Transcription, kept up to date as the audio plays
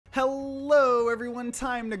Hello everyone,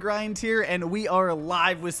 TimeToGrind here, and we are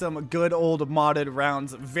live with some good old modded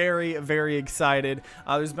rounds. Very excited.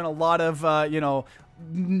 There's been a lot of,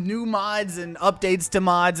 new mods and updates to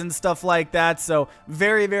mods and stuff like that, so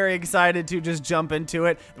very excited to just jump into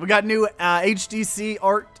it. We got new HDC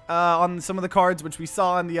art on some of the cards, which we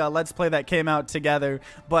saw in the Let's Play that came out together,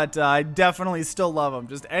 but I definitely still love them.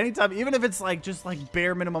 Just anytime, even if it's like just like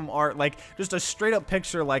bare minimum art, like just a straight up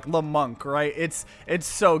picture like LaMonk, right? It's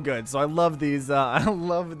so good. So I love these I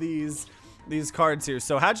love these cards here.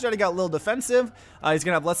 So Hatchet Daddy got a little defensive. He's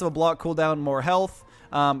gonna have less of a block cooldown, more health.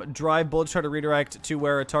 Drive bullets try to redirect to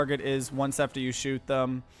where a target is once after you shoot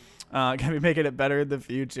them. Gonna be making it better in the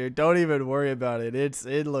future. Don't even worry about it.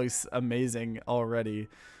 It looks amazing already.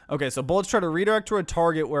 Okay, so bullets try to redirect to a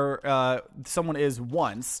target where someone is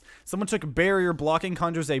once. Someone took a barrier. Blocking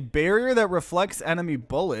conjures a barrier that reflects enemy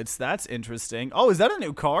bullets. That's interesting. Oh, is that a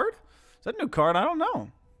new card? Is that a new card? I don't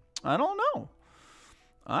know.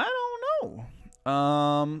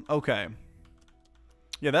 Okay.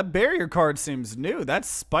 Yeah, that barrier card seems new. That's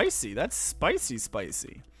spicy. That's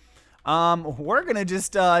spicy. We're gonna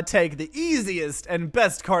just take the easiest and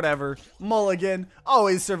best card ever, Mulligan.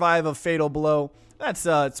 Always survive a fatal blow. That's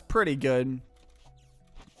it's pretty good.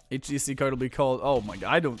 HGC card will be called. Oh my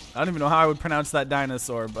god, I don't even know how I would pronounce that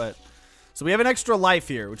dinosaur, but so we have an extra life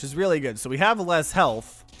here, which is really good. So we have less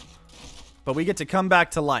health, but we get to come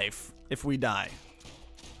back to life if we die.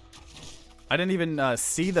 I didn't even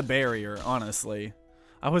see the barrier, honestly.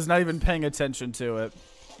 I was not even paying attention to it.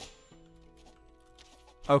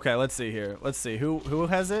 Okay, let's see here. Let's see. Who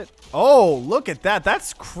has it? Oh, look at that.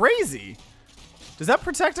 That's crazy. Does that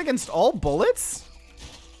protect against all bullets?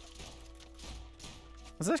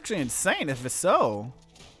 That's actually insane if it's so.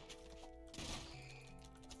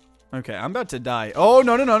 Okay, I'm about to die. Oh,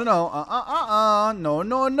 no.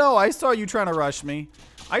 No. I saw you trying to rush me.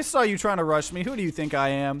 Who do you think I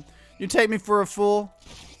am? You take me for a fool?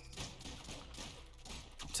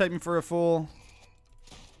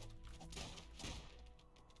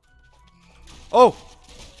 Oh,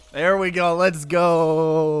 there we go. Let's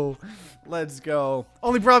go.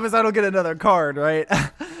 Only problem is I don't get another card, right? I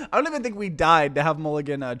don't even think we died to have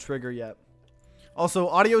Mulligan trigger yet. Also,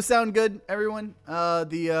 audio sound good, everyone?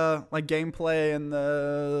 The like gameplay and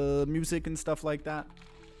the music and stuff like that.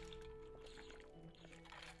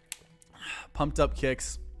 Pumped up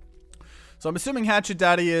kicks. So I'm assuming Hatchet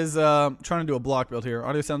Daddy is trying to do a block build here.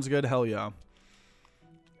 Audio sounds good? Hell yeah.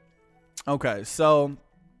 Okay, so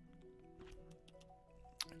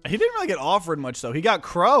he didn't really get offered much though. He got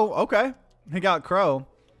Crow. Okay. He got Crow.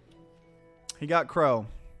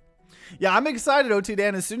 Yeah, I'm excited, OT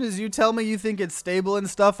Dan. As soon as you tell me you think it's stable and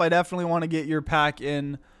stuff, I definitely want to get your pack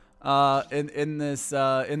in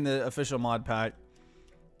the official mod pack.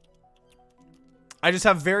 I just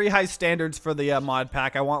have very high standards for the mod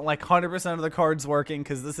pack. I want like 100% of the cards working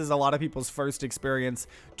because this is a lot of people's first experience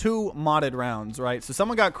to modded rounds, right? So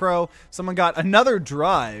someone got Crow, someone got another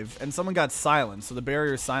Drive, and someone got Silence. So the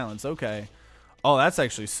barrier is Silence. Okay. Oh, that's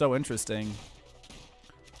actually so interesting.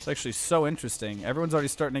 Everyone's already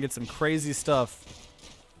starting to get some crazy stuff.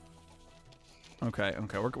 Okay.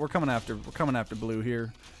 We're coming after blue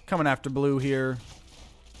here.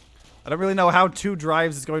 I don't really know how 2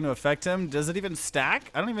 drives is going to affect him. Does it even stack?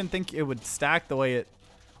 I don't even think it would stack the way it...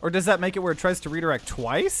 Or does that make it where it tries to redirect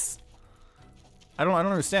twice? I don't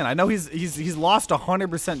understand. I know he's lost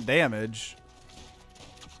 100% damage.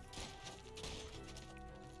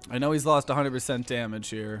 I know he's lost 100% damage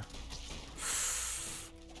here.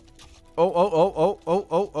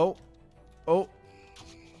 Oh.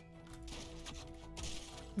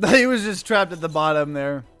 He was just trapped at the bottom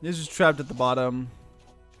there.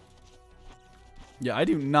 Yeah, I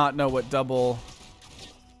do not know what double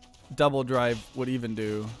drive would even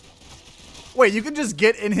do. Wait, you can just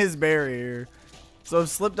get in his barrier. So if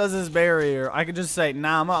Slip does his barrier, I could just say,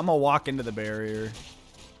 nah, I'm gonna walk into the barrier.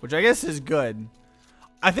 Which I guess is good.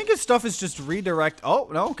 I think his stuff is just redirect. Oh,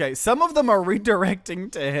 no, okay. Some of them are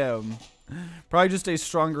redirecting to him. Probably just a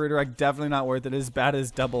stronger redirect. Definitely not worth it. As bad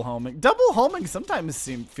as double homing. Double homing sometimes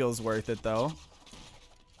feels worth it, though.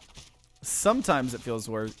 Sometimes it feels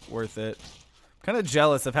worth it. Kind of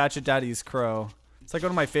jealous of Hatchet Daddy's Crow. It's like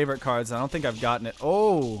one of my favorite cards. And I don't think I've gotten it.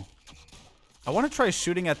 Oh, I want to try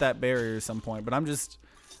shooting at that barrier at some point, but I'm just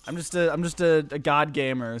a god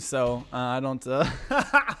gamer, so I don't.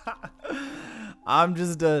 I'm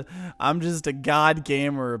just a god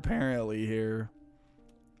gamer apparently here.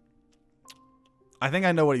 I think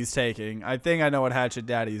I know what he's taking. I think I know what Hatchet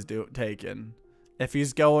Daddy's taking. If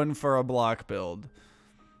he's going for a block build.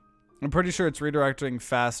 I'm pretty sure it's redirecting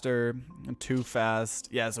faster and too fast.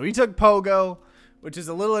 Yeah, so he took Pogo. which is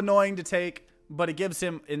a little annoying to take, but it gives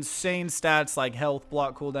him insane stats like health,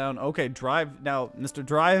 block, cooldown. Okay, Drive. Now, Mr.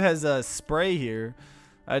 Drive has a spray here.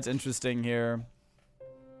 That's interesting here.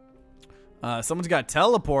 Someone's got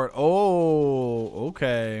teleport. Oh,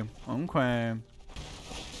 okay. Okay.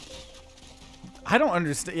 I don't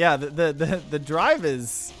understand. Yeah, the Drive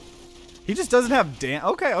is... He just doesn't have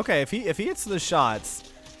okay. If he hits the shots,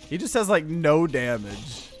 he just has like no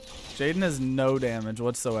damage. Jaden has no damage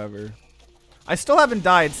whatsoever. I still haven't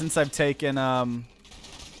died since I've taken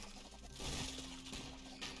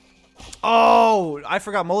Oh, I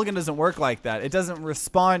forgot Mulligan doesn't work like that. It doesn't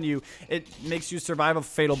respawn you. It makes you survive a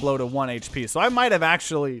fatal blow to 1 HP. So I might have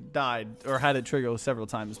actually died or had it trigger several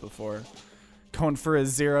times before. Going for a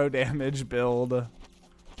 0 damage build.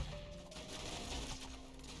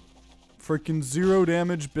 Freaking 0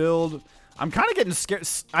 damage build. I'm kind of getting scared.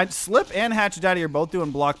 Slip and Hatchet Daddy are both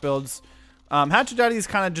doing block builds. Hatchet Daddy is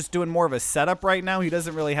kind of just doing more of a setup right now. He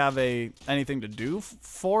doesn't really have anything to do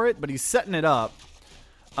for it, but he's setting it up.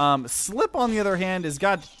 Slip, on the other hand, has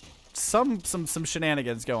got some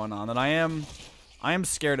shenanigans going on that I am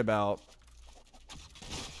scared about.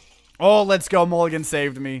 Oh, let's go. Mulligan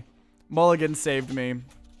saved me. Mulligan saved me.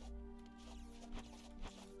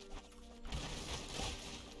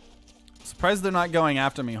 Surprised they're not going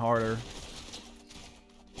after me harder.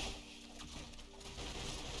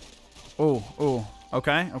 Oh,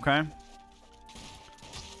 okay.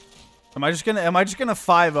 Am I just gonna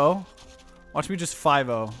 5-0? Watch me just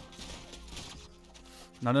 5-0.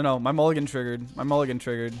 No. My mulligan triggered.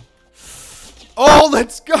 Oh,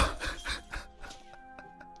 let's go.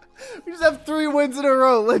 We just have 3 wins in a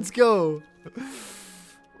row. Let's go.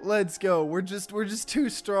 We're just too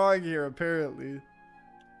strong here, apparently.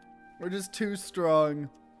 We're just too strong.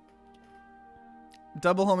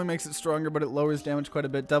 Double homing makes it stronger, but it lowers damage quite a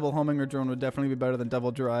bit. Double homing or drone would definitely be better than double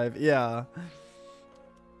drive. Yeah.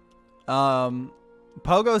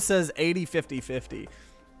 Pogo says 80-50-50.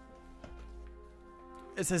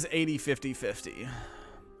 It says 80-50-50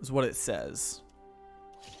 is what it says.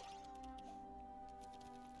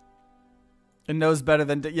 It knows better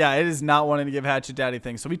than... Yeah, it is not wanting to give Hatchet Daddy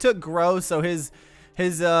things. So we took Grow, so his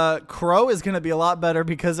Crow is going to be a lot better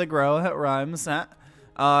because of Grow. That rhymes.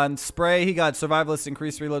 On Spray, he got Survivalist,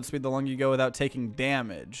 increased reload speed the longer you go without taking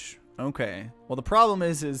damage. Okay. Well, the problem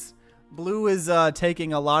is Blue is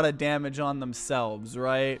taking a lot of damage on themselves,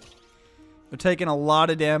 right? They're taking a lot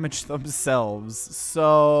of damage themselves.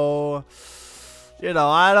 So, you know,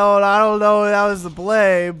 I don't know if that was the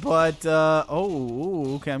play, but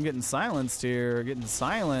oh, okay, I'm getting silenced here. Getting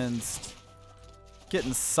silenced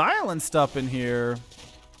up in here.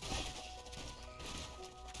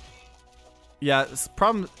 Yeah,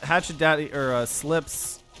 problem Hatchet Daddy or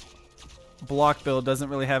Slip's block build doesn't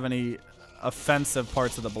really have any offensive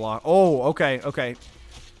parts of the block. Oh, okay.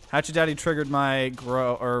 Hatchet Daddy triggered my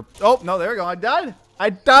Grow, or... Oh, no, there we go. I died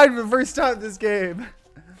for the first time this game.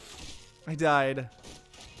 I died.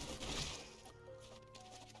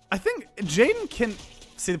 I think Jaden can...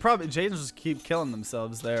 See, the problem... Jaden's just keep killing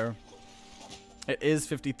themselves there. It is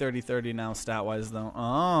 50-30-30 now, stat-wise, though.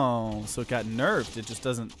 Oh, so it got nerfed. It just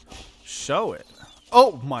doesn't show it.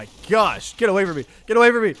 Oh, my gosh. Get away from me. Get away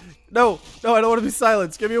from me. No, I don't want to be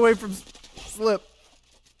silenced. Get me away from Slip.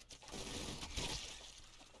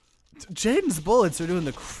 Jaden's bullets are doing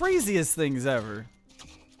the craziest things ever.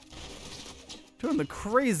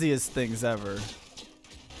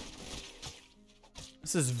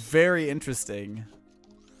 This is very interesting.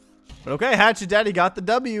 But okay, Hatchet Daddy got the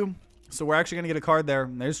W. So we're actually going to get a card there.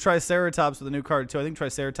 There's Triceratops with a new card too. I think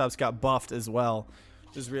Triceratops got buffed as well,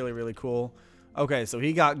 which is really, really cool. Okay, so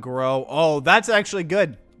he got Grow. Oh, that's actually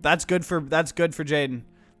good. That's good for Jaden.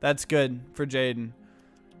 That's good for Jaden.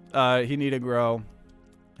 He needed Grow.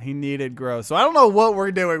 So I don't know what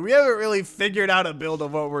we're doing. We haven't really figured out a build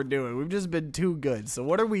of what we're doing. We've just been too good. So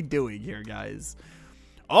what are we doing here, guys?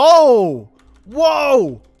 Oh!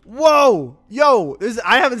 Whoa! Yo!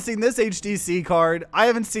 I haven't seen this HDC card.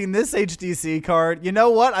 You know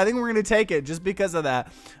what? I think we're going to take it just because of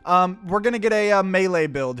that. We're going to get a melee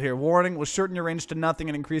build here. Warning, will shorten your range to nothing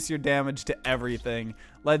and increase your damage to everything.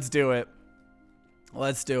 Let's do it.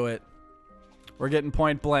 We're getting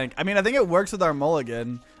point blank. I mean, I think it works with our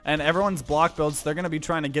mulligan. And everyone's block builds, so they're going to be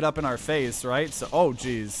trying to get up in our face, right? So, oh,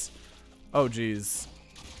 geez.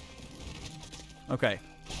 Okay.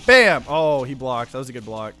 Bam! Oh, he blocked. That was a good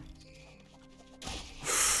block.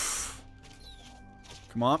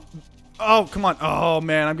 Come on. Oh, come on. Oh,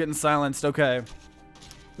 man, I'm getting silenced. Okay.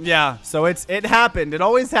 Yeah, so it happened. It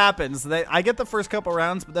always happens. I get the first couple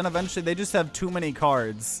rounds, but then eventually they just have too many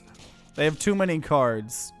cards.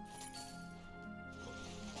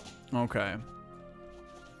 Okay.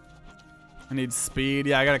 I need speed.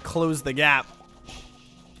 Yeah, I gotta close the gap.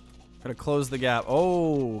 Gotta close the gap.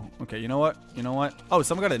 Oh, okay. You know what? You know what? Oh,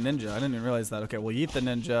 someone got a ninja. I didn't even realize that. Okay, we'll eat the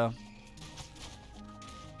ninja.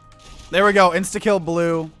 There we go. Insta-kill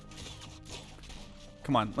blue.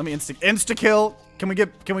 Come on. Let me insta-kill.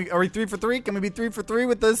 Are we 3 for 3? Can we be 3 for 3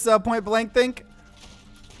 with this point blank thing?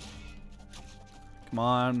 Come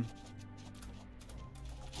on.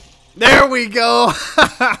 There we go.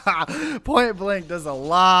 Point blank does a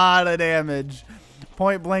lot of damage.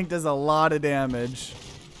 Point blank does a lot of damage.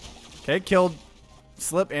 Okay, killed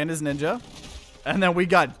Slip and his ninja. And then we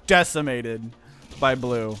got decimated by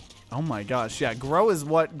blue. Oh my gosh. Yeah, grow is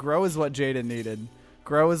what Jaden needed.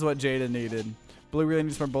 Grow is what Jaden needed. Blue really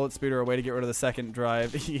needs more bullet speed or a way to get rid of the second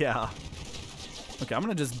drive. Yeah. Okay, I'm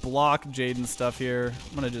gonna just block Jaden's stuff here.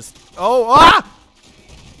 I'm gonna just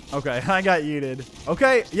Okay, I got yeeted.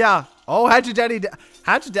 Okay, yeah. Oh, Hatchet Daddy.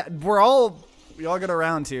 We all got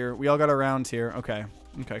around here. We all got around here. Okay.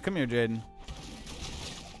 Okay, come here, Jaden.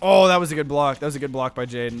 Oh, that was a good block. That was a good block by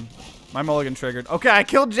Jaden. My mulligan triggered. Okay, I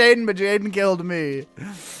killed Jaden, but Jaden killed me.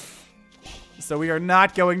 So we are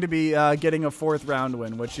not going to be getting a 4th round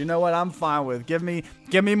win, which, you know what, I'm fine with. Give me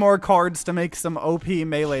more cards to make some OP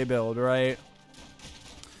melee build, right?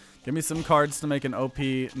 Give me some cards to make an OP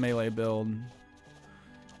melee build.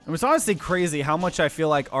 It was honestly crazy how much I feel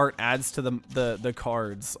like art adds to the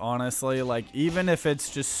cards, honestly. Like, even if it's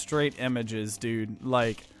just straight images, dude,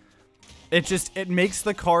 like, it makes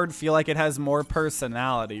the card feel like it has more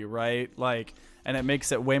personality, right? Like, and it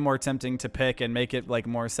makes it way more tempting to pick and make it, like,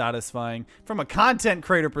 more satisfying. From a content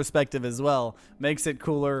creator perspective as well, makes it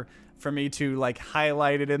cooler for me to, like,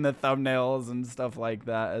 highlight it in the thumbnails and stuff like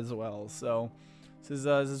that as well. So, this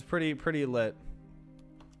is pretty lit.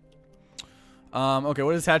 Okay,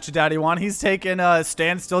 what does Hatchet Daddy want? He's taken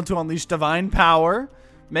standstill to unleash divine power.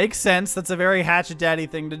 Makes sense. That's a very Hatchet Daddy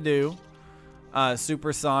thing to do.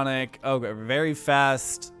 Supersonic. Okay, very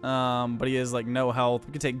fast. But he has like no health.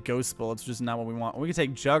 We could take Ghost Bullets, which is not what we want. We could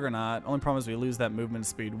take Juggernaut. Only problem is we lose that movement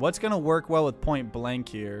speed. What's gonna work well with Point Blank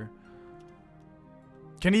here?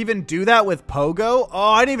 Can he even do that with Pogo?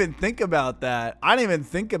 Oh, I didn't even think about that. I didn't even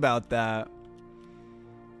think about that.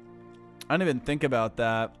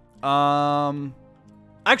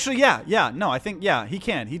 Actually, yeah, no, I think, yeah, he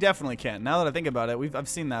can. He definitely can. Now that I think about it, I've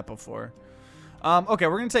seen that before. Okay,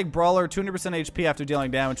 we're gonna take Brawler, 200% HP after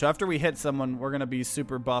dealing damage. So after we hit someone, we're gonna be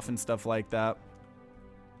super buff and stuff like that.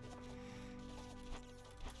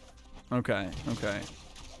 Okay.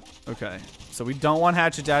 So we don't want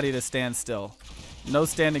Hatchet Daddy to stand still. No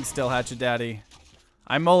standing still, Hatchet Daddy.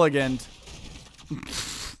 I mulliganed.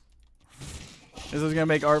 This was going to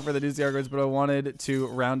make art for the new CR cards, but I wanted to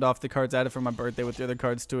round off the cards added for my birthday with the other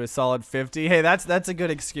cards to a solid 50. Hey, that's a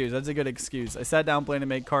good excuse. That's a good excuse. I sat down planning to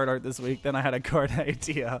make card art this week, then I had a card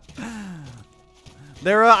idea.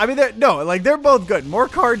 They're both good. More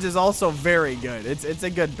cards is also very good. It's a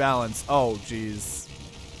good balance. Oh, jeez.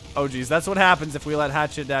 Oh, jeez. That's what happens if we let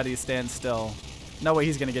Hatchet Daddy stand still. No way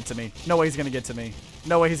he's going to get to me. No way he's going to get to me.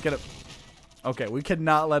 No way he's going to... Okay, we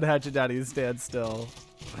cannot let Hatchet Daddy stand still.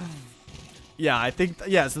 Yeah, I think,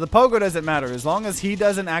 yeah, so the Pogo doesn't matter. As long as he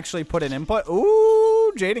doesn't actually put an input.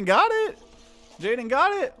 Ooh, Jaden got it. Jaden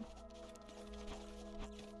got it.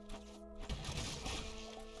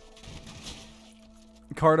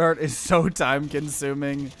 Card art is so time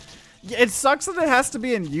consuming. It sucks that it has to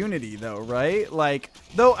be in Unity though, right? Like,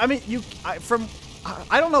 though, I mean,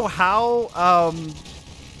 I don't know how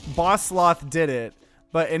Boss Sloth did it.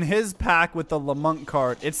 But in his pack with the Lamont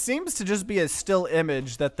card, it seems to just be a still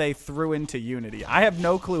image that they threw into Unity. I have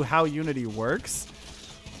no clue how Unity works,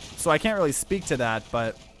 so I can't really speak to that,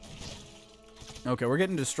 but... Okay, we're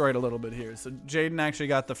getting destroyed a little bit here. So Jaden actually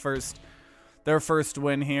got their first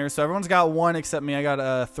win here. So everyone's got 1 except me. I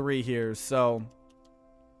got 3 here, so...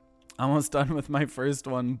 Almost done with my first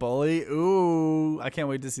one. Bully. Ooh, I can't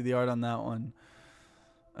wait to see the art on that one.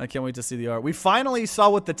 I can't wait to see the art. We finally saw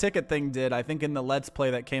what the ticket thing did, I think, in the Let's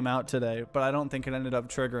Play that came out today. But I don't think it ended up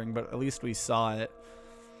triggering, but at least we saw it.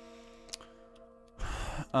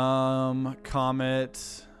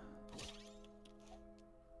 Comet.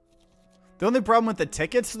 The only problem with the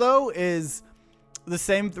tickets, though, is the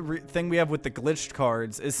same thing we have with the glitched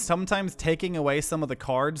cards, is sometimes taking away some of the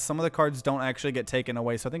cards. Some of the cards don't actually get taken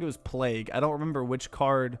away. So I think it was Plague. I don't remember which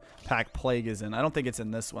card pack Plague is in. I don't think it's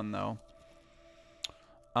in this one, though.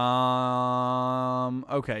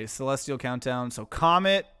 Okay, Celestial Countdown. So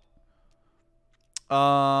Comet.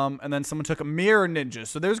 And then someone took a Mirror Ninja.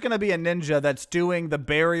 So there's going to be a ninja that's doing the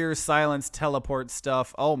barrier, silence, teleport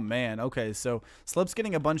stuff. Oh, man. Okay, so Slip's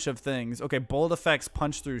getting a bunch of things. Okay, bullet effects,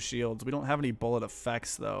 punch through shields. We don't have any bullet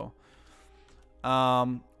effects, though.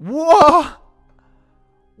 Whoa!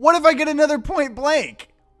 What if I get another point blank?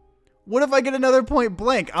 What if I get another point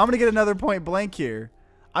blank? I'm going to get another point blank here.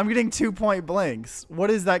 I'm getting 2 point blanks. What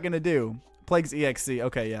is that going to do? Plague's EXC.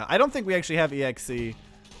 Okay, yeah. I don't think we actually have EXC.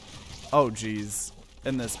 Oh, geez.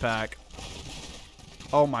 In this pack.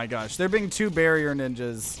 Oh, my gosh. There being 2 barrier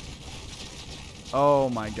ninjas. Oh,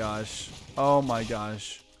 my gosh. Oh, my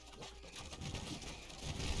gosh.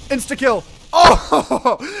 Insta-kill.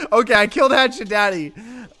 Oh! Okay, I killed Hatchet Daddy.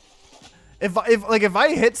 If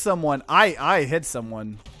I hit someone, I hit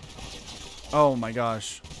someone. Oh, my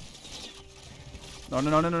gosh. No, no,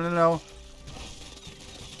 no, no, no, no, no.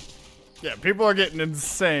 Yeah, people are getting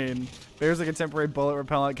insane. There's like a temporary bullet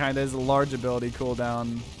repellent, kind of is a large ability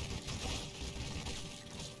cooldown.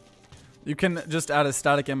 You can just add a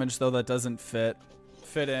static image though that doesn't fit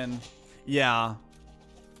in. Yeah.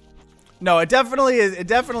 No, it definitely is. It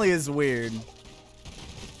definitely is weird.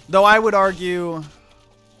 Though I would argue,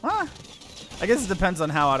 huh? I guess it depends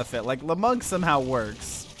on how out of fit. Like Lamunk somehow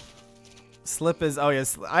works. Slip is, oh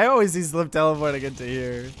yes, I always see Slip teleport to get to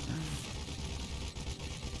here.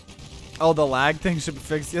 Oh, the lag thing should be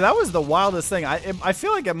fixed. Yeah, that was the wildest thing. I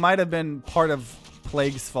feel like it might have been part of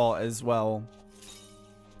Plague's fault as well.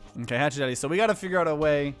 Okay, Hatchet Daddy. So we got to figure out a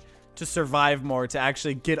way to survive more, to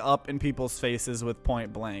actually get up in people's faces with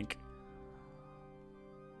point blank.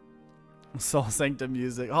 Soul Sanctum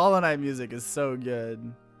music. Hollow Knight music is so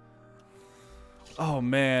good. Oh,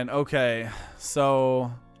 man. Okay.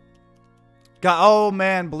 So... oh,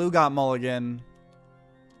 man. Blue got mulligan.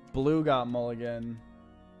 Blue got mulligan.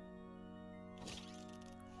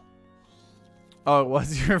 Oh, it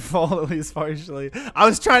was your fault, at least partially. I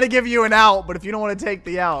was trying to give you an out, but if you don't want to take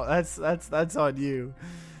the out, that's on you.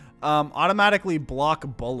 Automatically block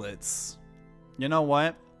bullets. You know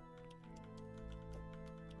what?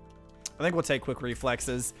 I think we'll take quick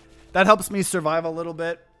reflexes. That helps me survive a little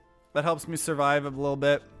bit. That helps me survive a little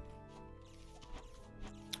bit.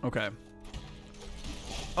 Okay.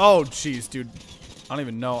 Oh, jeez, dude. I don't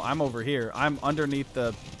even know. I'm over here. I'm underneath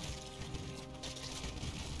the...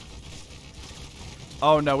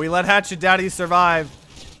 Oh, no. We let Hatchet Daddy survive.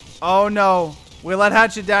 Oh, no. We let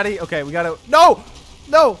Hatchet Daddy... Okay, we gotta... No!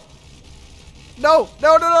 No! No!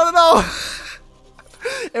 No, no, no, no, no!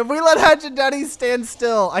 If we let Hatchet Daddy stand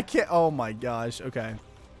still, I can't... Oh, my gosh. Okay.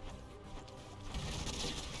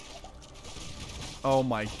 Oh,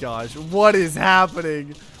 my gosh. What is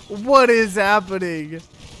happening? What is happening?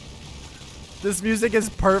 This music is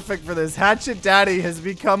perfect for this. Hatchet Daddy has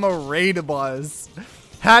become a raid boss.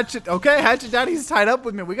 Hatchet, okay, Hatchet Daddy's tied up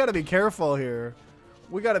with me. We gotta be careful here.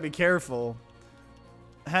 We gotta be careful.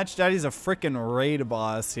 Hatchet Daddy's a freaking raid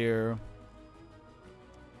boss here.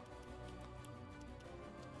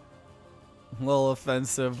 A little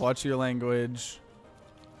offensive. Watch your language.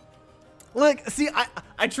 Like, see,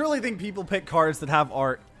 I truly think people pick cards that have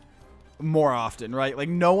art more often, right? Like,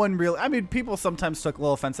 no one really... I mean, people sometimes took a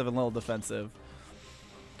little offensive and a little defensive.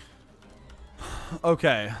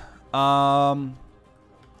 Okay.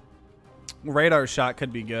 Radar shot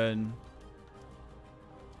could be good.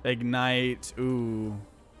 Ignite. Ooh.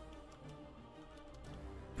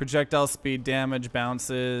 Projectile speed, damage,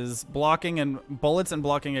 bounces. Blocking and bullets and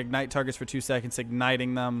blocking ignite targets for 2 seconds,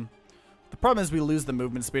 igniting them. The problem is we lose the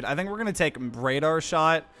movement speed. I think we're going to take radar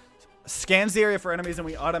shot. Scans the area for enemies and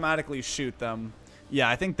we automatically shoot them. Yeah,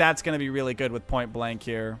 I think that's going to be really good with point blank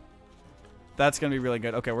here. That's going to be really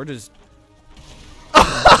good. Okay, we're just...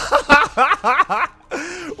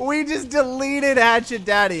 We just deleted Hatchet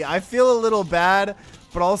Daddy. I feel a little bad,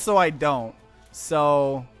 but also I don't.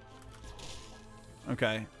 So...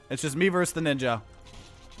 Okay. It's just me versus the ninja.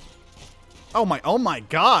 Oh my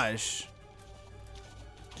gosh.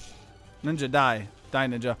 Ninja, die. Die,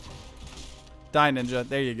 ninja. Die, ninja.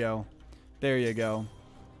 There you go. There you go.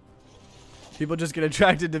 People just get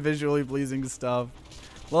attracted to visually pleasing stuff.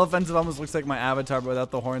 Low offensive almost looks like my avatar, but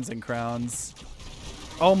without the horns and crowns.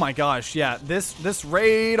 Oh my gosh, yeah. This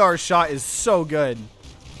radar shot is so good.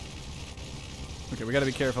 Okay, we gotta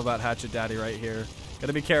be careful about Hatchet Daddy right here.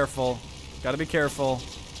 Gotta be careful. Gotta be careful.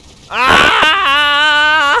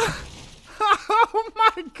 Ah! Oh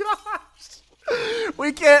my gosh.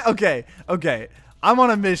 We can't. Okay, okay. I'm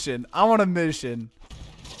on a mission. I'm on a mission.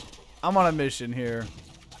 I'm on a mission here.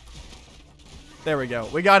 There we go.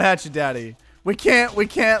 We got Hatchet Daddy. We can't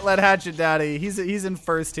let Hatchet Daddy. He's in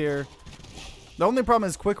first here. The only problem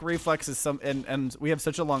is quick reflex is and we have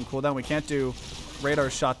such a long cooldown. We can't do radar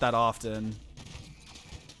shot that often.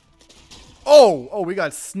 Oh, we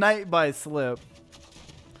got sniped by Slip.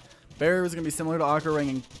 Barrier was gonna be similar to Aqua Ring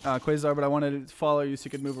and Quasar, but I wanted to follow you so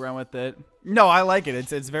you could move around with it. No, I like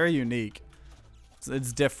it. It's very unique.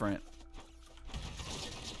 It's different.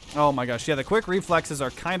 Oh my gosh. Yeah, the quick reflexes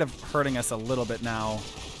are kind of hurting us a little bit now.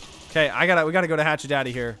 Okay, we gotta go to Hatchet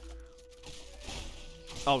Daddy here.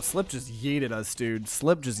 Oh, Slip just yeeted us, dude.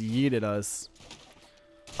 Slip just yeeted us.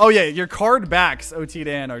 Oh yeah, your card backs, OT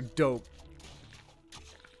Dan, are dope.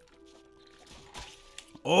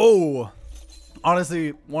 Oh,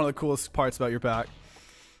 honestly, one of the coolest parts about your pack.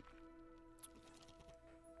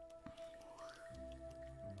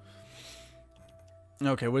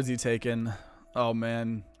 Okay, what is he taking? Oh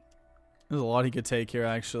man, there's a lot he could take here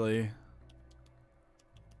actually.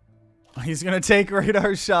 He's gonna take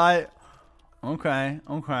radar shot. Okay,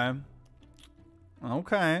 okay,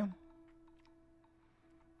 okay,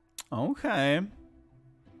 okay.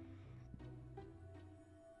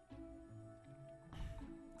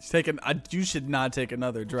 He's taking. You should not take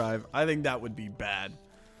another drive. I think that would be bad.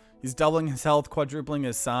 He's doubling his health, quadrupling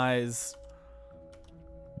his size.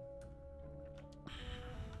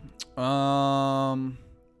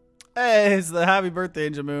 Hey, it's the happy birthday,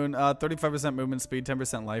 Angel Moon. 35% movement speed,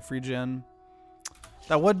 10% life regen.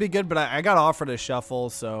 That would be good, but I got offered a shuffle,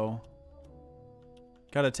 so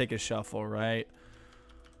gotta take a shuffle, right?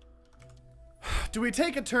 Do we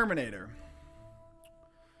take a Terminator?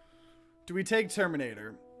 Do we take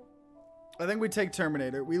Terminator? I think we take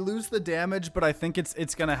Terminator. We lose the damage, but I think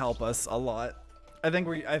it's gonna help us a lot. I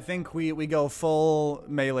think we go full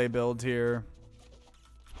melee build here.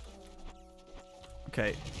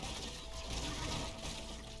 Okay.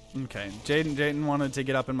 Okay, Jaden wanted to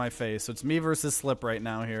get up in my face, so it's me versus Slip right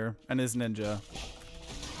now here, and his ninja.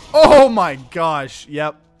 Oh my gosh!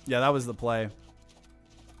 Yep, yeah, that was the play.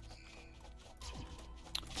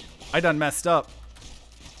 I done messed up.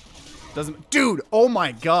 Dude! Oh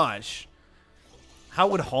my gosh! How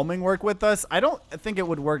would homing work with us? I don't think it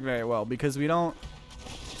would work very well because we don't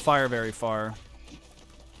fire very far.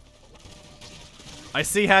 I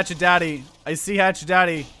see Hatchet Daddy. I see Hatchet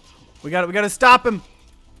Daddy. We gotta stop him.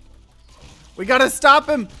 We gotta stop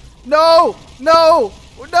him! No! No!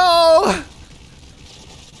 No!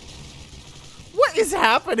 What is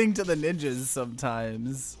happening to the ninjas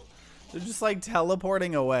sometimes? They're just like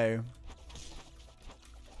teleporting away.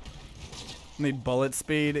 Need bullet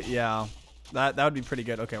speed? Yeah. That would be pretty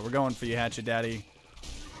good. Okay, we're going for you, Hatchet Daddy.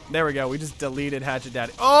 There we go. We just deleted Hatchet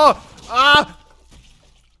Daddy. Oh! Ah!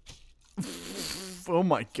 Oh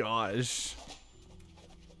my gosh.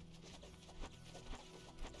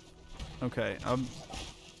 Okay,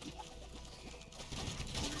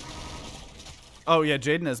 oh yeah,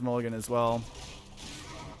 Jaden has mulligan as well.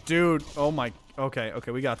 Dude, oh my, okay,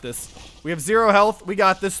 we got this. We have 0 health. We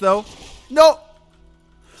got this though. No!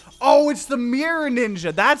 Oh, it's the mirror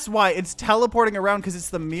ninja. That's why it's teleporting around, because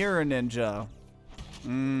it's the mirror ninja.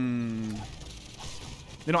 You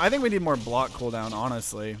know, I think we need more block cooldown,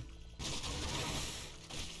 honestly.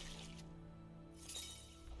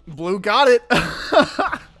 Blue got it.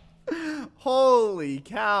 Holy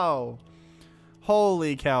cow.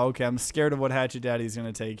 Holy cow. Okay, I'm scared of what Hatchet Daddy's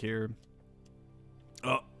gonna take here.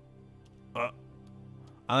 I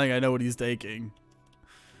think I know what he's taking.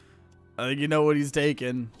 I think you know what he's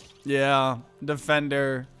taking. Yeah,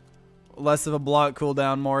 defender. Less of a block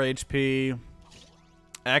cooldown, more HP.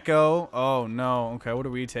 Echo. Oh no. Okay, what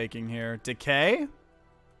are we taking here? Decay?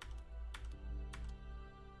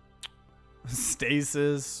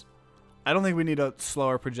 Stasis. I don't think we need a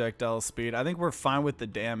slower projectile speed. I think we're fine with the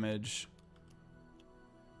damage.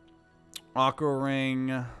 Aqua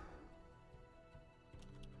Ring. I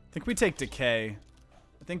think we take Decay.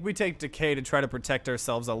 I think we take Decay to try to protect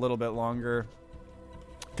ourselves a little bit longer.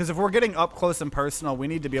 Because if we're getting up close and personal, we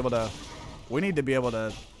need to be able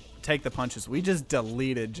to take the punches. We just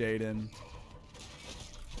deleted Jaden.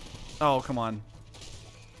 Oh, come on.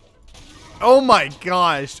 Oh my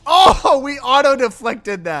gosh. Oh, we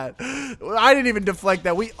auto-deflected that. I didn't even deflect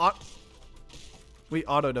that. We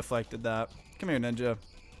auto-deflected that. Come here, Ninja.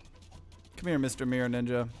 Come here, Mr. Mirror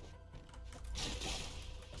Ninja.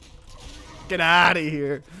 Get out of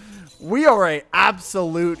here. We are an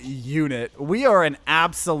absolute unit. We are an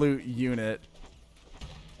absolute unit.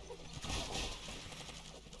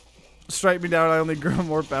 Strike me down, I only grow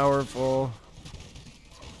more powerful.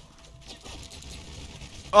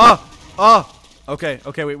 Oh! Oh! Okay,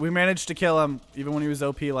 okay, we managed to kill him, even when he was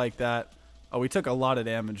OP like that. Oh, we took a lot of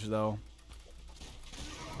damage, though.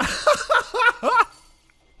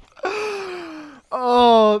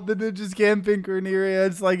 Oh, the ninja's camping Corneria.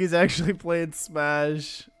 It's like he's actually playing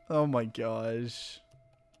Smash. Oh my gosh.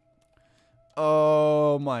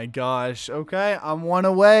 Oh my gosh. Okay, I'm one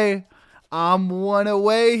away. I'm one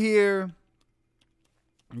away here.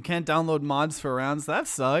 You can't download mods for rounds. That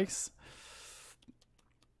sucks.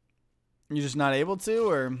 You're just not able to,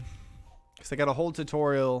 or Because I got a whole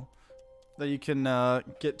tutorial that you can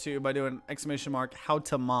get to by doing ! how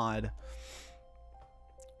to mod.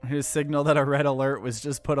 Here's signal that a red alert was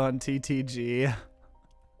just put on TTG.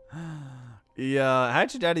 Yeah,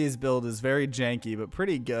 Hatchet Daddy's build is very janky, but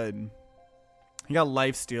pretty good. He got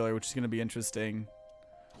Life Stealer, which is going to be interesting.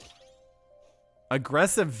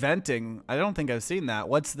 Aggressive venting. I don't think I've seen that.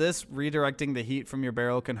 What's this? Redirecting the heat from your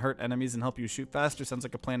barrel can hurt enemies and help you shoot faster. Sounds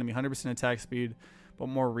like a plan to me. 100% attack speed, but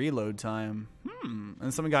more reload time.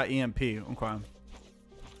 And someone got EMP.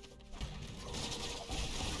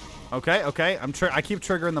 Okay. Okay. I keep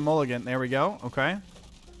triggering the mulligan. There we go. Okay.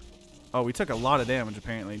 Oh, we took a lot of damage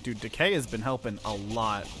apparently. Dude, Decay has been helping a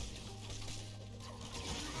lot.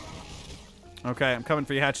 Okay, I'm coming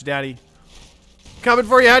for you, Hatchet Daddy. Coming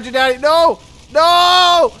for you, Hatchet Daddy. No!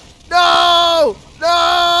 No! No!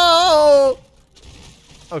 No!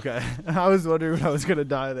 Okay, I was wondering when I was gonna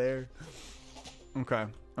die there. Okay,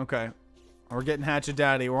 okay. We're getting Hatchet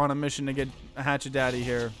Daddy. We're on a mission to get a Hatchet Daddy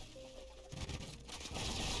here.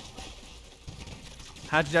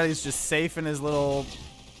 Hatchet Daddy's just safe in his little...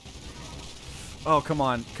 Oh, come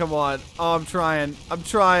on. Come on. Oh, I'm trying. I'm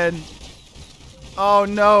trying. Oh,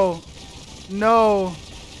 no. No.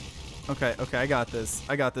 Okay, okay. I got this.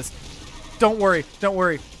 I got this. Don't worry. Don't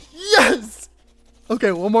worry. Yes!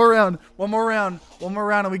 Okay, one more round. One more round. One more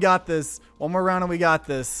round and we got this. One more round and we got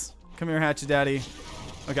this. Come here, Hatchet Daddy.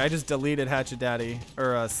 Okay, I just deleted Hatchet Daddy.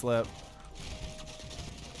 Or, Slip.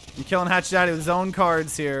 I'm killing Hatchet Daddy with his own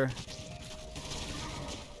cards here.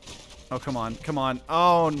 Oh, come on. Come on.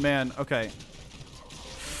 Oh, man. Okay.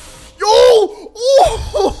 Oh!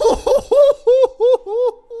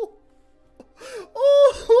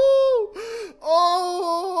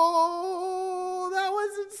 Oh! That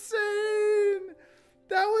was insane!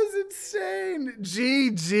 That was insane!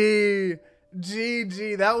 GG.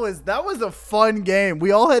 GG. That was a fun game.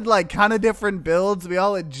 We all had like kind of different builds. We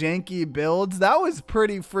all had janky builds. That was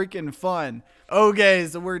pretty freaking fun. Okay,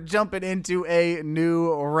 so we're jumping into a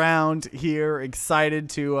new round here. Excited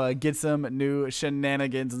to get some new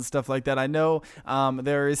shenanigans and stuff like that. I know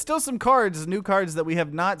there is still some cards, new cards that we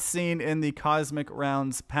have not seen in the Cosmic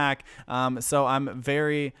Rounds pack. So I'm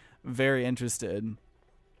very, very interested.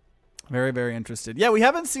 Very, very interested. Yeah, we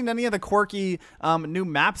haven't seen any of the quirky new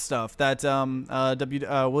map stuff that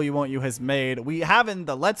Will You Won't You has made. We have in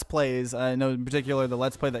the Let's Plays. I know in particular the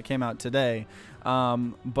Let's Play that came out today.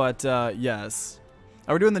 Yes.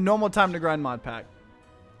 We're doing the normal time to grind mod pack.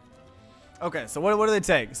 Okay, so what do they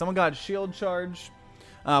take? Someone got shield charge.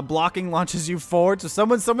 Blocking launches you forward. So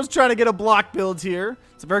someone's trying to get a block build here.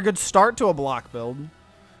 It's a very good start to a block build.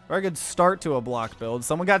 Very good start to a block build.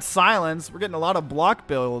 Someone got silence. We're getting a lot of block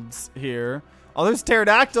builds here. Oh, there's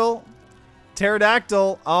Pterodactyl.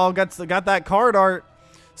 Pterodactyl. Oh, got that card art.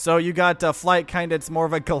 So you got flight kind of. It's more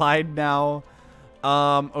of a glide now.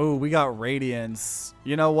 Oh, we got Radiance.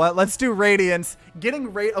 You know what? Let's do Radiance.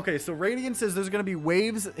 Okay, so Radiance is there's going to be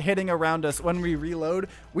waves hitting around us when we reload.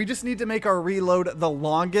 We just need to make our reload the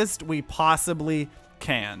longest we possibly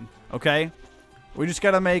can. Okay? We just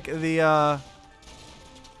got to make the,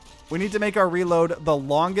 we need to make our reload the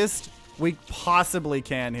longest we possibly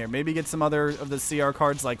can here. Maybe get some other of the CR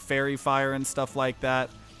cards like Fairy Fire and stuff like that.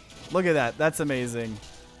 Look at that. That's amazing.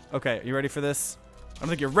 Okay, you ready for this? I don't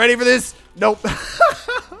think you're ready for this. Nope.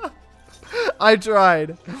 I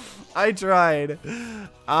tried. I tried.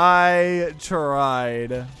 I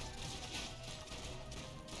tried.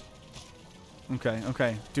 Okay,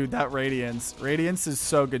 okay. Dude, that Radiance. Radiance is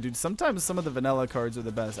so good, dude. Sometimes some of the vanilla cards are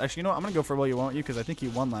the best. Actually, you know what? I'm going to go for Will You Won't You because I think you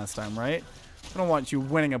won last time, right? I don't want you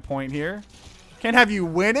winning a point here. Can't have you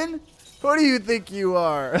winning? Who do you think you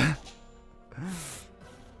are?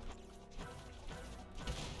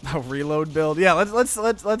 A reload build. Yeah,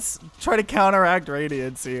 let's try to counteract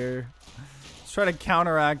Radiance here. Let's try to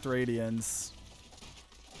counteract Radiance.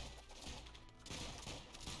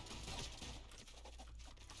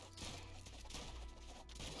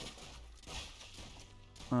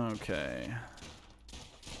 Okay.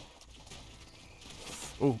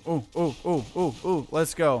 Ooh, ooh, ooh, ooh, ooh, ooh.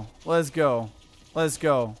 Let's go. Let's go. Let's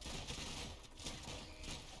go.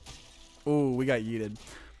 Ooh, we got yeeted.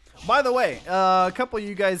 By the way, a couple of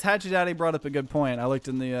you guys, Hatchet Daddy brought up a good point. I looked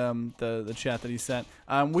in the chat that he sent.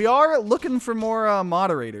 We are looking for more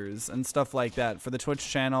moderators and stuff like that for the Twitch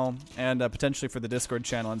channel and potentially for the Discord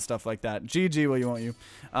channel and stuff like that. GG, Will You Won't You?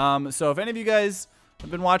 So if any of you guys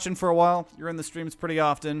have been watching for a while, you're in the streams pretty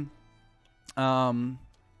often. You know,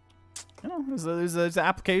 there's an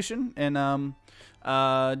application in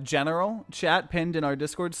general chat pinned in our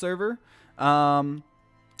Discord server. Yeah.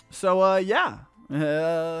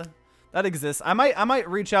 That exists. I might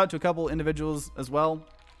reach out to a couple individuals as well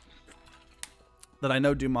that I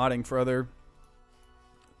know do modding for other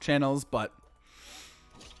channels, but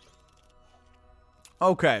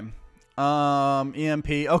okay. EMP.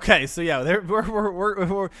 Okay, so yeah,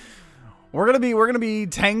 we're gonna be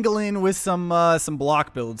tangling with some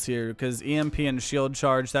block builds here because EMP and shield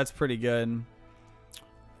charge. That's pretty good.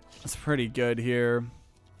 That's pretty good here.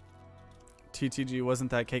 TTG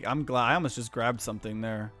wasn't that cake. I'm glad I almost just grabbed something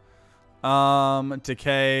there.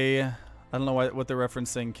 Decay. I don't know what they're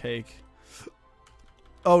referencing. Cake.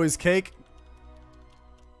 Oh, is cake?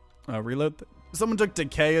 Reload. Someone took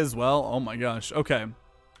decay as well. Oh my gosh. Okay.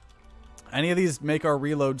 Any of these make our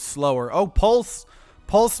reload slower. Oh, pulse.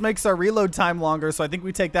 Pulse makes our reload time longer, so I think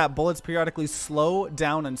we take that. Bullets periodically slow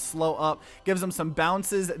down and slow up. Gives them some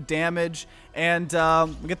bounces, damage, and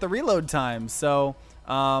we get the reload time. So,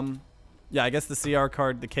 yeah, I guess the CR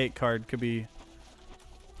card, the cake card could be...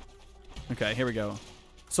 Okay, here we go.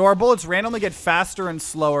 So our bullets randomly get faster and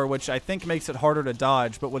slower, which I think makes it harder to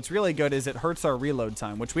dodge. But what's really good is it hurts our reload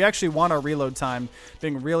time, which we actually want our reload time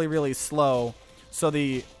being really, really slow. So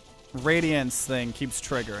the radiance thing keeps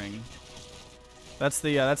triggering. That's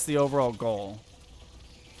the overall goal.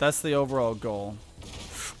 That's the overall goal.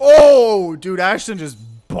 Oh, dude, Ashton just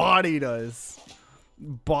bodied us.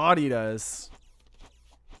 Bodied us.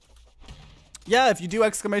 Yeah, if you do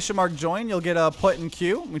exclamation mark join, you'll get a put in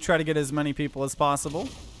queue. We try to get as many people as possible.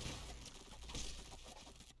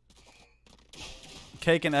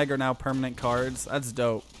 Cake and egg are now permanent cards. That's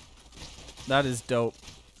dope. That is dope.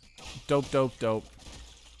 Dope, dope, dope.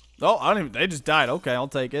 Oh, I don't even, they just died. Okay, I'll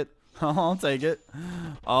take it. I'll take it.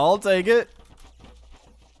 I'll take it.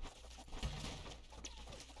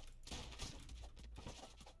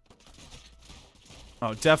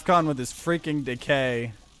 Oh, Defcon with his freaking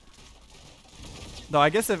decay. Though I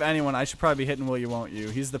guess if anyone, I should probably be hitting Will You Won't You.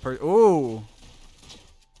 He's the person. Ooh.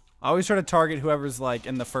 I always try to target whoever's like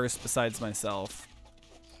in the first besides myself.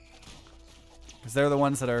 Because they're the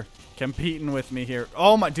ones that are competing with me here.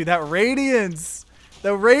 Oh my, dude, that radiance.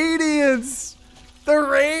 The radiance. The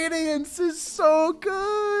radiance is so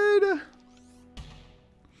good.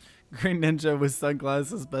 Green Ninja with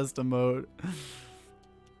sunglasses, best emote.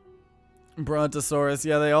 Brontosaurus.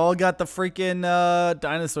 Yeah, they all got the freaking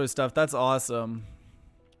dinosaur stuff. That's awesome.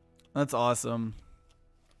 That's awesome.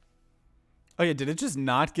 Oh yeah, did it just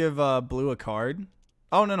not give blue a card?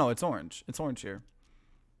 Oh no, it's orange. It's orange here.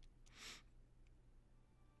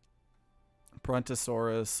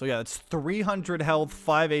 Brontosaurus. So yeah, it's 300 health,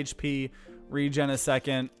 5 HP, regen a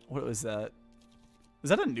second. What was that? Is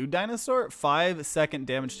that a new dinosaur? 5-second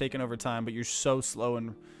damage taken over time, but you're so slow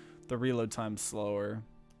and the reload time's slower.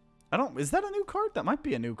 Is that a new card? That might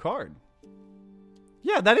be a new card.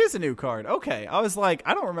 Yeah, that is a new card. Okay, I was like,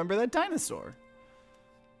 I don't remember that dinosaur.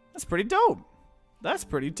 That's pretty dope. That's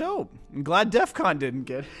pretty dope. I'm glad Defcon didn't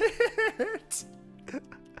get it.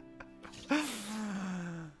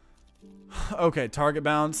 Okay, target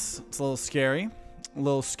bounce. It's a little scary. A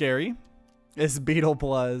little scary. It's Beetle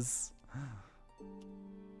Plus.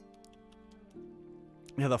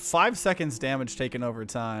 Yeah, the 5 seconds damage taken over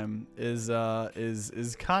time is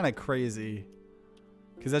kind of crazy.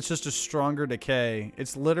 Because that's just a stronger decay.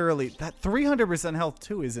 It's literally, that 300% health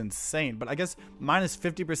too is insane. But I guess minus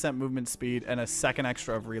 50% movement speed and a second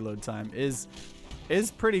extra of reload time is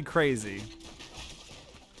pretty crazy.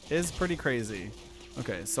 Is pretty crazy.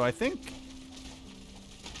 Okay, so I think...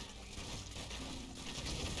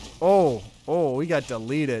 Oh, we got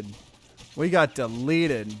deleted. We got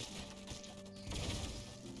deleted.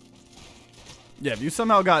 Yeah, if you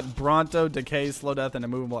somehow got Bronto, Decay, Slow Death, and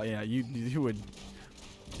Immovable, yeah, you would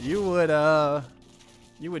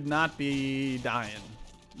not be dying.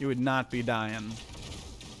 You would not be dying.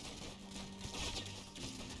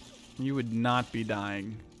 You would not be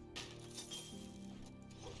dying.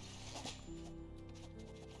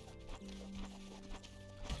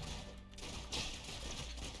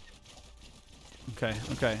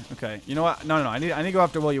 Okay. You know what? No. I need to go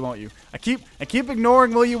after Will You Won't You. I keep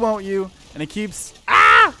ignoring Will You Won't You, and he keeps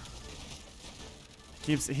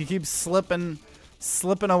he keeps slipping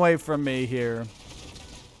away from me here.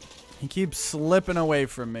 He keeps slipping away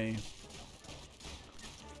from me.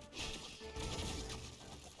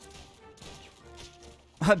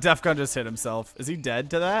 Defcon just hit himself. Is he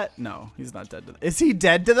dead to that? No, he's not dead to that. Is he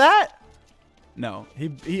dead to that? No,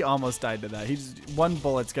 he almost died to that. One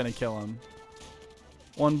bullet's gonna kill him.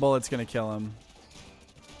 One bullet's gonna kill him.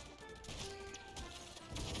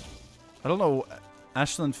 I don't know.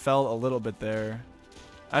 Ashlyn fell a little bit there.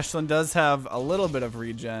 Ashlyn does have a little bit of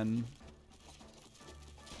regen.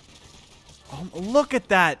 Oh, look at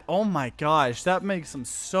that. Oh my gosh. That makes him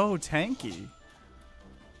so tanky.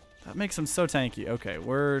 That makes him so tanky. Okay,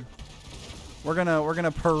 we're We're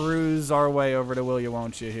gonna peruse our way over to Will You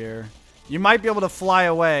Won't You here. You might be able to fly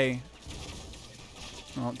away.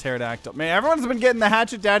 Oh, pterodactyl. Man, everyone's been getting the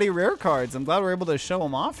Hatchet Daddy rare cards. I'm glad we're able to show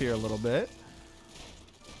them off here a little bit.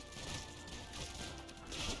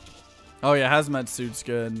 Oh yeah, hazmat suit's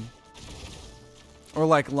good. Or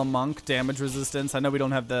like Lamunk, damage resistance. I know we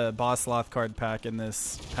don't have the Boss Sloth card pack in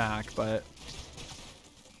this pack, but...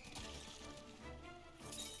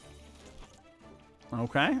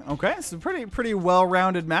 Okay, okay. It's a pretty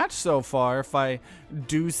well-rounded match so far, if I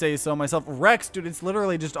do say so myself. Rex, dude, it's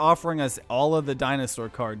literally just offering us all of the dinosaur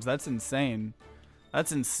cards. That's insane.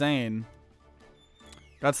 That's insane.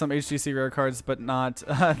 Got some HTC rare cards, but not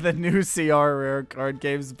the new CR rare card.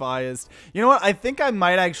 Game's biased. You know what? I think I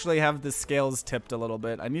might actually have the scales tipped a little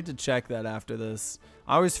bit. I need to check that after this.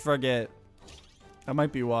 I always forget. That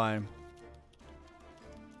might be why.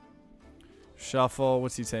 Shuffle.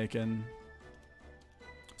 What's he taking?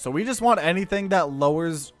 So we just want anything that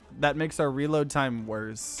makes our reload time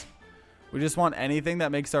worse. We just want anything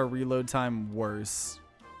that makes our reload time worse.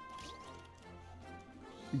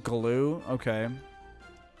 Glue, okay.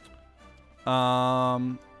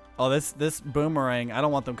 Oh, this boomerang, I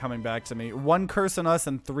don't want them coming back to me. 1 curse on us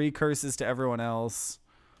and 3 curses to everyone else.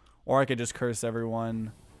 Or I could just curse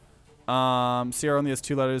everyone. CR only has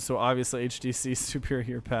 2 letters, so obviously HDC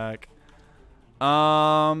superior pack.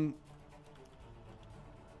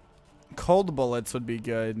 Cold bullets would be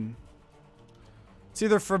good. It's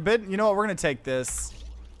either forbidden. You know what? We're going to take this.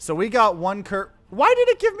 So we got 1 curse. Why did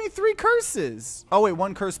it give me 3 curses? Oh, wait.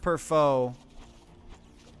 1 curse per foe.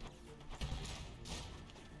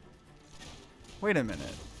 Wait a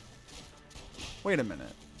minute. Wait a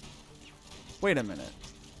minute. Wait a minute.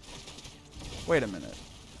 Wait a minute.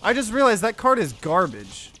 I just realized that card is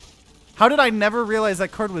garbage. How did I never realize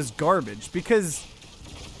that card was garbage? Because...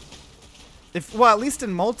 well, at least in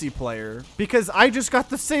multiplayer, because I just got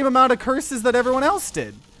the same amount of curses that everyone else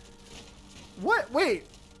did. What? Wait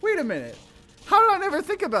a minute. How did I never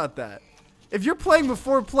think about that? If you're playing with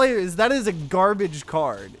 4 players, that is a garbage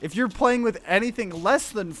card. If you're playing with anything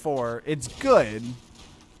less than 4, it's good.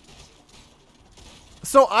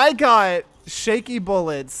 So I got shaky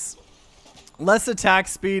bullets, less attack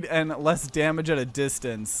speed, and less damage at a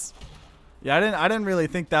distance. Yeah, I didn't really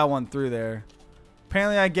think that one through there.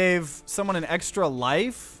 Apparently I gave someone an extra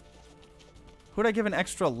life. Who'd I give an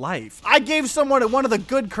extra life? I gave someone one of the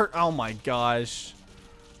good oh my gosh.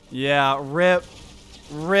 Yeah, rip.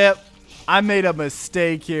 Rip. I made a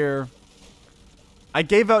mistake here. I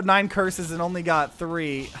gave out 9 curses and only got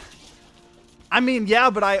 3. I mean, yeah,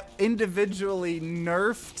 but I individually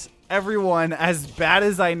nerfed everyone as bad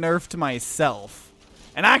as I nerfed myself.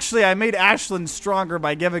 And actually, I made Ashlyn stronger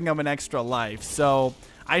by giving him an extra life. So...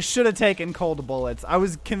 I should have taken cold bullets. I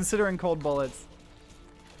was considering cold bullets.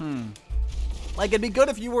 Like, it'd be good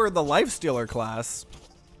if you were the life stealer class.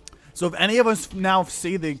 So if any of us now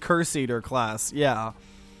see the curse eater class, yeah,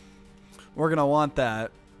 we're gonna want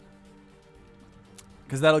that,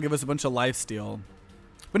 because that'll give us a bunch of life steal.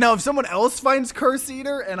 But now if someone else finds curse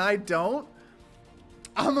eater and I don't,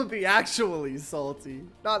 I'm gonna be actually salty.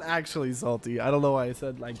 Not actually salty. I don't know why I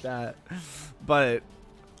said like that, but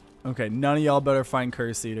okay, none of y'all better find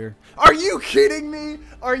curse eater. Are you kidding me?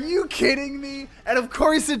 Are you kidding me? And of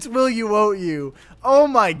course it's Will You Won't You. Oh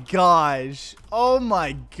my gosh. Oh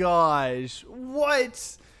my gosh.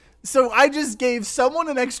 What? So I just gave someone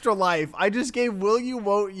an extra life. I just gave Will You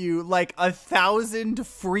Won't You like 1,000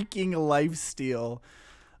 freaking life steal.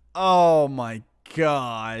 Oh my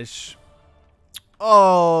gosh.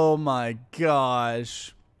 Oh my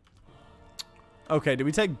gosh. Okay, did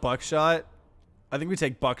we take buckshot? I think we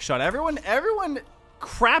take buckshot. Everyone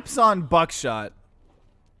craps on buckshot.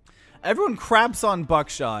 Everyone craps on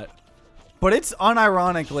buckshot. But it's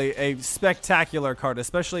unironically a spectacular card,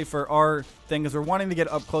 especially for our thing, because we're wanting to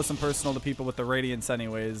get up close and personal to people with the Radiance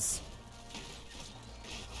anyways.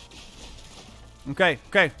 Okay,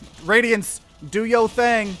 okay. Radiance, do yo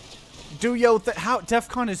thing. Do yo thing. How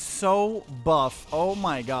DEFCON is so buff. Oh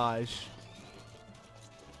my gosh.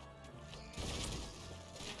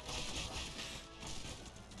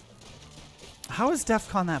 How is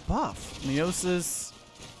DEFCON that buff? Meiosis.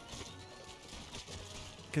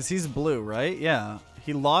 Because he's blue, right? Yeah.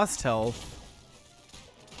 He lost health.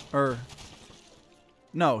 Or...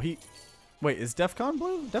 No, he... Wait, is DEFCON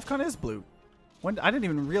blue? DEFCON is blue. When I didn't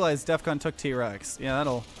even realize DEFCON took T-Rex. Yeah,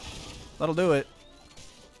 that'll do it.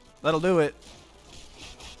 That'll do it.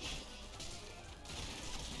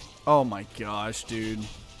 Oh my gosh, dude.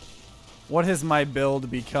 What has my build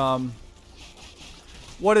become?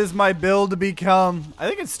 What is my build become? I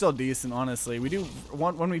think it's still decent, honestly. We do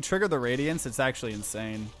when we trigger the Radiance, it's actually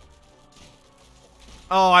insane.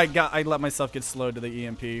 Oh, I let myself get slowed to the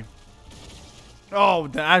EMP. Oh,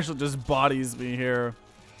 the Ashley just bodies me here.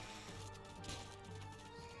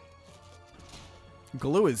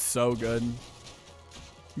 Glue is so good.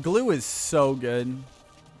 Glue is so good.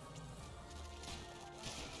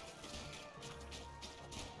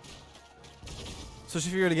 So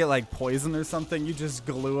if you were to get like poison or something, you just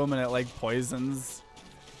glue them and it like poisons.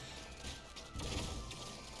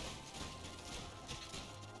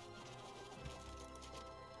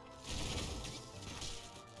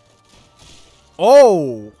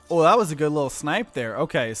 Oh, that was a good little snipe there.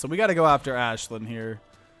 Okay, so we got to go after Ashlyn here.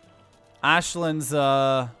 Ashlyn's,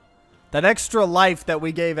 that extra life that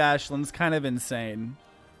we gave Ashlyn's kind of insane.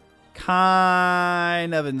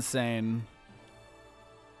 Kind of insane.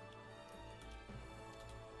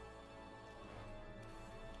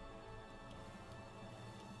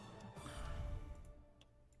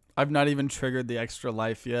 I've not even triggered the extra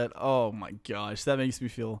life yet. Oh my gosh, that makes me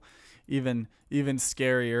feel even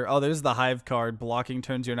scarier. Oh, there's the hive card. Blocking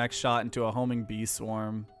turns your next shot into a homing bee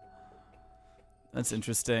swarm. That's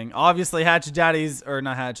interesting. Obviously, Hatchet Daddy's, or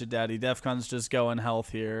not Hatchet Daddy, Defcon's just going health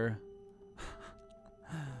here.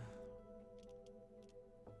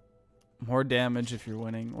 More damage if you're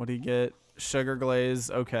winning. What do you get? Sugar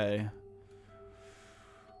Glaze. Okay.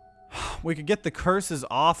 We could get the curses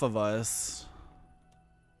off of us.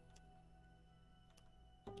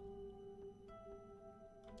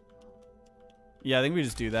 Yeah, I think we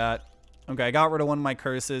just do that. Okay, I got rid of one of my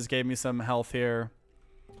curses. Gave me some health here.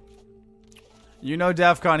 You know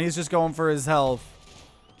Defcon, he's just going for his health.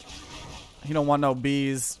 He don't want no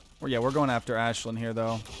bees. Well, yeah, we're going after Ashlyn here,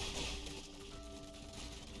 though.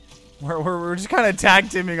 We're just kind of tag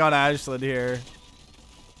teaming on Ashlyn here.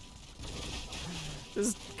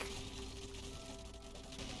 Just...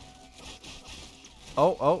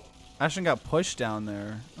 Oh. Ashlyn got pushed down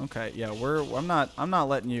there. Okay, yeah, I'm not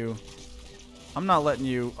letting you... I'm not letting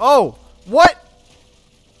you... Oh! What?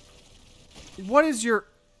 What is your...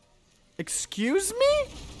 Excuse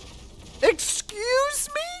me? Excuse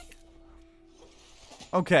me?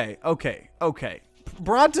 Okay.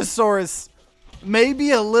 Brontosaurus may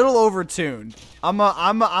be a little overtuned. I'm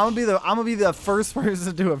gonna be the first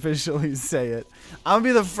person to officially say it. I'm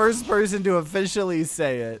gonna be the first person to officially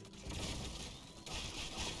say it.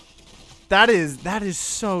 That is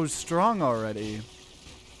so strong already.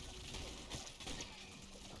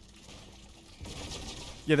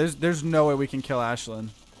 Yeah, there's no way we can kill Ashlyn.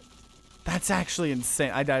 That's actually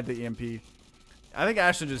insane. I died to the EMP. I think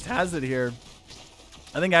Ashlyn just has it here.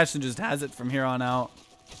 I think Ashlyn just has it from here on out.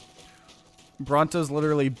 Bronto's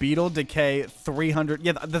literally Beetle, Decay, 300.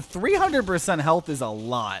 Yeah, the 300% health is a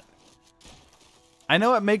lot. I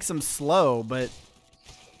know it makes him slow, but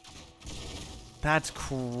that's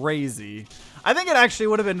crazy. I think it actually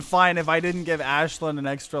would have been fine if I didn't give Ashlyn an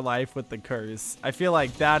extra life with the curse. I feel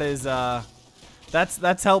like that is,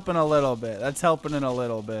 that's helping a little bit. That's helping in a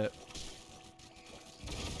little bit.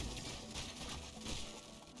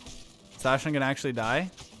 Is Ashlyn gonna actually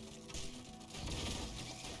die?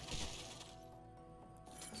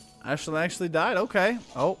 Ashlyn actually died? Okay.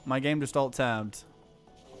 Oh, my game just alt-tabbed.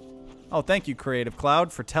 Oh, thank you, Creative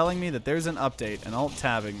Cloud, for telling me that there's an update and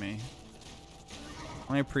alt-tabbing me.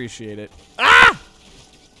 I appreciate it. Ah!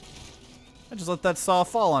 I just let that saw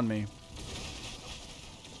fall on me.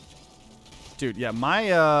 Dude, yeah,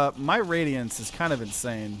 my radiance is kind of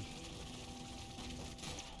insane.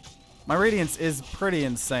 My radiance is pretty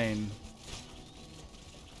insane.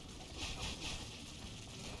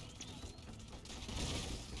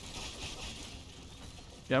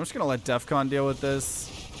 Yeah, I'm just gonna let Defcon deal with this.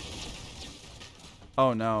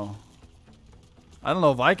 Oh no. I don't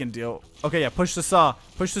know if I can deal. Okay, yeah, push the saw.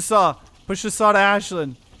 Push the saw. Push the saw to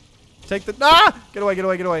Ashlyn. Take the... Ah! Get away, get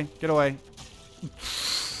away, get away, get away.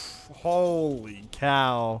 Holy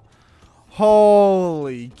cow.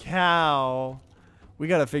 Holy cow. We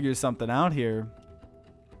gotta figure something out here.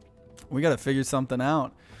 We gotta figure something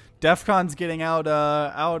out. Defcon's getting out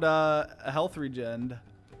health regen.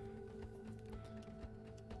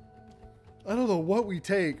 I don't know what we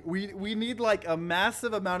take. We need like a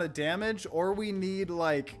massive amount of damage, or we need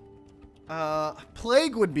like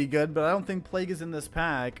Plague would be good, but I don't think Plague is in this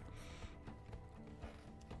pack.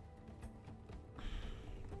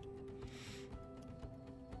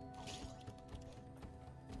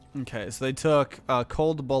 Okay, so they took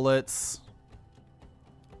cold bullets.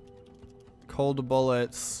 Cold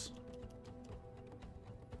bullets.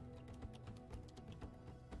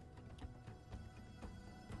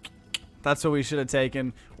 That's what we should have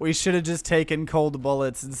taken. We should have just taken cold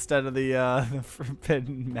bullets instead of the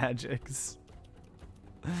forbidden magics.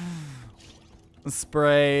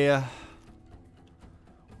 Spray.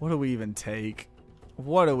 What do we even take?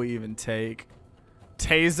 What do we even take?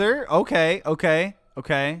 Taser? Okay, okay,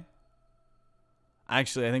 okay.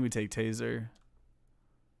 Actually, I think we take taser.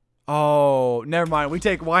 Oh, never mind. We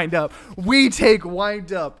take wind up. We take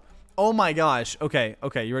wind up. Oh my gosh. Okay,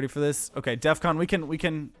 okay. You ready for this? Okay, DEFCON. We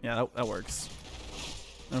can. Yeah, that works.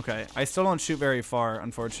 Okay. I still don't shoot very far,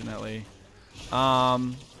 unfortunately.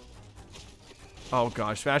 Oh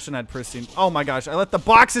gosh, Fashion had pristine. Oh my gosh, I let the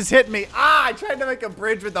boxes hit me. Ah, I tried to make a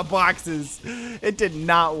bridge with the boxes. It did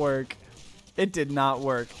not work. It did not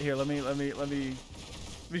work. Here, let me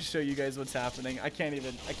show you guys what's happening. I can't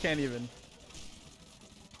even. I'm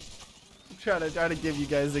trying to give you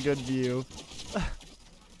guys a good view.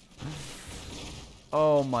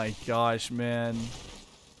 Oh my gosh, man.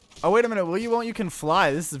 Oh, wait a minute. Will you won't you can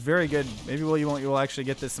fly. This is very good. Maybe will you won't you will actually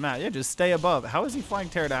get this map. Yeah, just stay above. How is he flying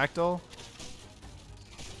pterodactyl?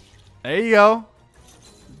 There you go.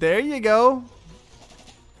 There you go.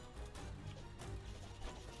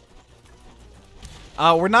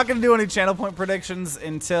 We're not going to do any channel point predictions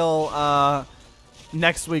until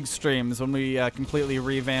next week's streams when we completely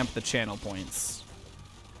revamp the channel points.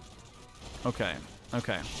 Okay.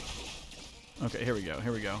 Okay. Okay, here we go.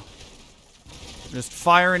 Here we go. Just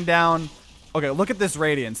firing down. Okay, look at this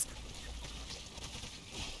radiance.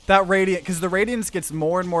 That radiant, because the radiance gets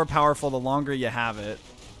more and more powerful the longer you have it.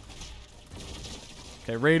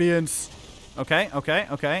 Okay, radiance. Okay, okay,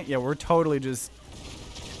 okay. Yeah, we're totally just...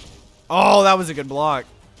 Oh, that was a good block.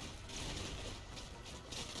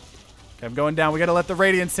 Okay, I'm going down. We gotta let the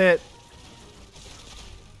radiance hit.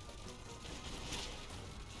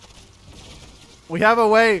 We have a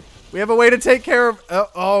way. We have a way to take care of...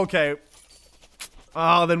 Oh, okay.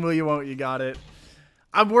 Oh, then will you won't you got it.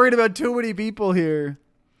 I'm worried about too many people here.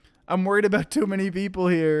 I'm worried about too many people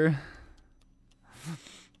here.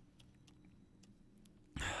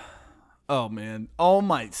 Oh, man. Oh,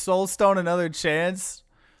 my. Soulstone, another chance?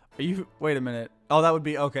 Are you... Wait a minute. Oh, that would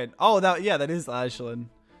be... Okay. Oh, that... Yeah, that is Ashland.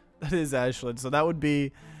 That is Ashland. So that would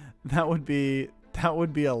be... That would be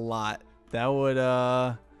a lot. That would,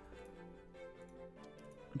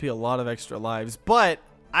 be a lot of extra lives. But,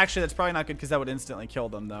 actually, that's probably not good because that would instantly kill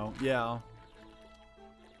them, though. Yeah.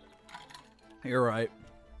 You're right.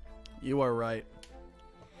 You are right.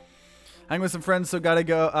 Hang with some friends, so gotta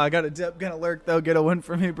go. Gotta dip, gonna lurk though. Get a win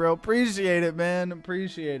from me, bro. Appreciate it, man.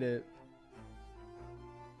 Appreciate it.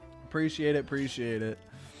 Appreciate it. Appreciate it.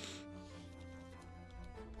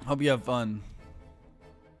 Hope you have fun.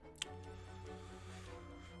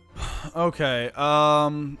 Okay.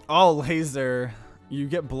 Oh, laser. You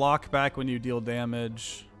get block back when you deal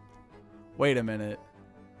damage. Wait a minute.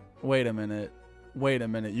 Wait a minute. Wait a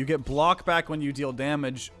minute. You get block back when you deal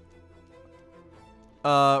damage.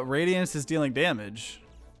 Radiance is dealing damage.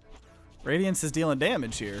 Radiance is dealing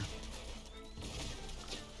damage here.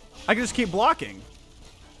 I can just keep blocking.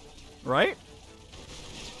 Right?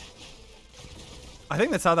 I think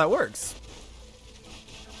that's how that works.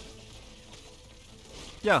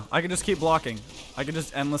 Yeah, I can just keep blocking. I can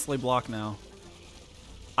just endlessly block now.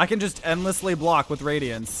 I can just endlessly block with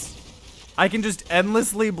Radiance. I can just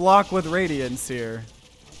endlessly block with Radiance here.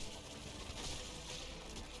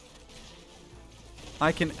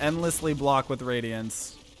 I can endlessly block with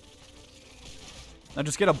Radiance. Now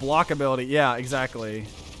just get a block ability. Yeah, exactly.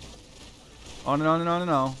 Oh, no, no, no, no,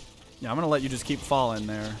 no. Yeah, I'm going to let you just keep falling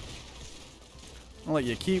there. I'm going to let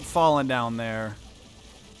you keep falling down there.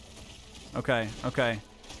 Okay, okay.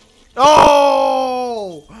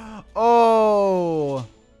 Oh! Oh!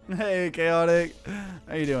 Hey, Chaotic.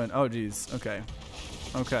 How you doing? Oh, geez. Okay.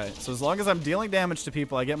 Okay. So as long as I'm dealing damage to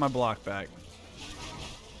people, I get my block back.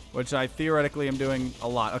 Which I theoretically am doing a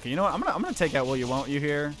lot. Okay, you know what? I'm gonna take out Will You Won't You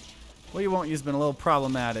here. Will You Won't You's been a little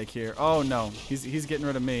problematic here. Oh no, he's getting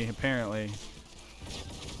rid of me apparently.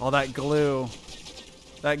 All that glue.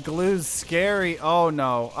 That glue's scary. Oh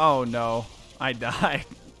no. Oh no. I died.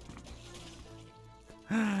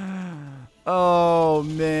 Oh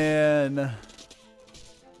man.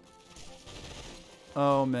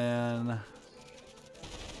 Oh man.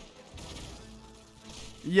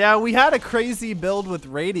 Yeah, we had a crazy build with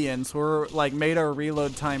Radiance where like made our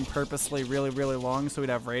reload time purposely really, really long so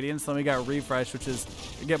we'd have Radiance. Then we got Refresh, which is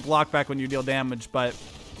you get blocked back when you deal damage, but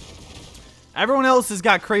everyone else has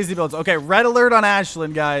got crazy builds. Okay, red alert on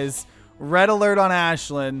Ashland, guys. Red alert on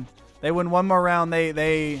Ashland. They win one more round,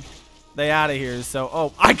 they out of here. So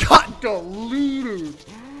oh, I got deleted.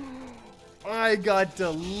 I got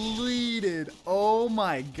deleted. Oh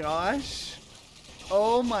my gosh.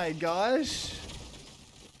 Oh my gosh.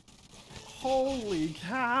 Holy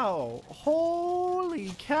cow.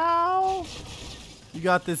 Holy cow. You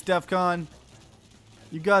got this, DEFCON.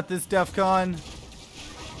 You got this, DEFCON.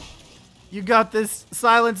 You got this.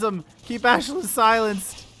 Silence him. Keep Ashlyn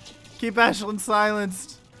silenced. Keep Ashlyn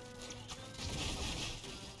silenced.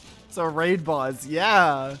 It's a raid boss.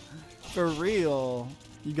 Yeah. For real.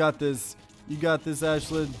 You got this. You got this,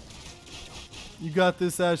 Ashlyn. You got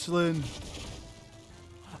this, Ashlyn.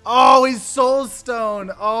 Oh, he's Soul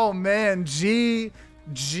Stone. Oh, man.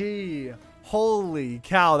 GG. Holy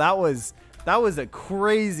cow. That was a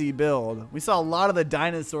crazy build. We saw a lot of the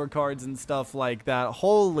dinosaur cards and stuff like that.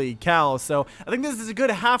 Holy cow. So I think this is a good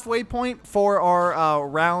halfway point for our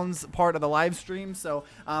rounds part of the live stream. So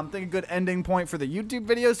I think a good ending point for the YouTube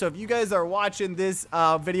video. So if you guys are watching this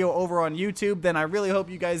video over on YouTube, then I really hope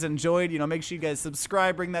you guys enjoyed. You know, make sure you guys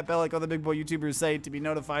subscribe, ring that bell like all the big boy YouTubers say to be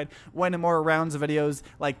notified when more rounds of videos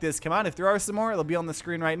like this come out. If there are some more, it'll be on the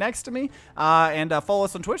screen right next to me. And follow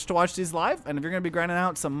us on Twitch to watch these live. And if you're going to be grinding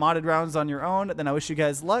out some modded rounds on your own, then I wish you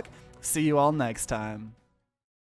guys luck. See you all next time.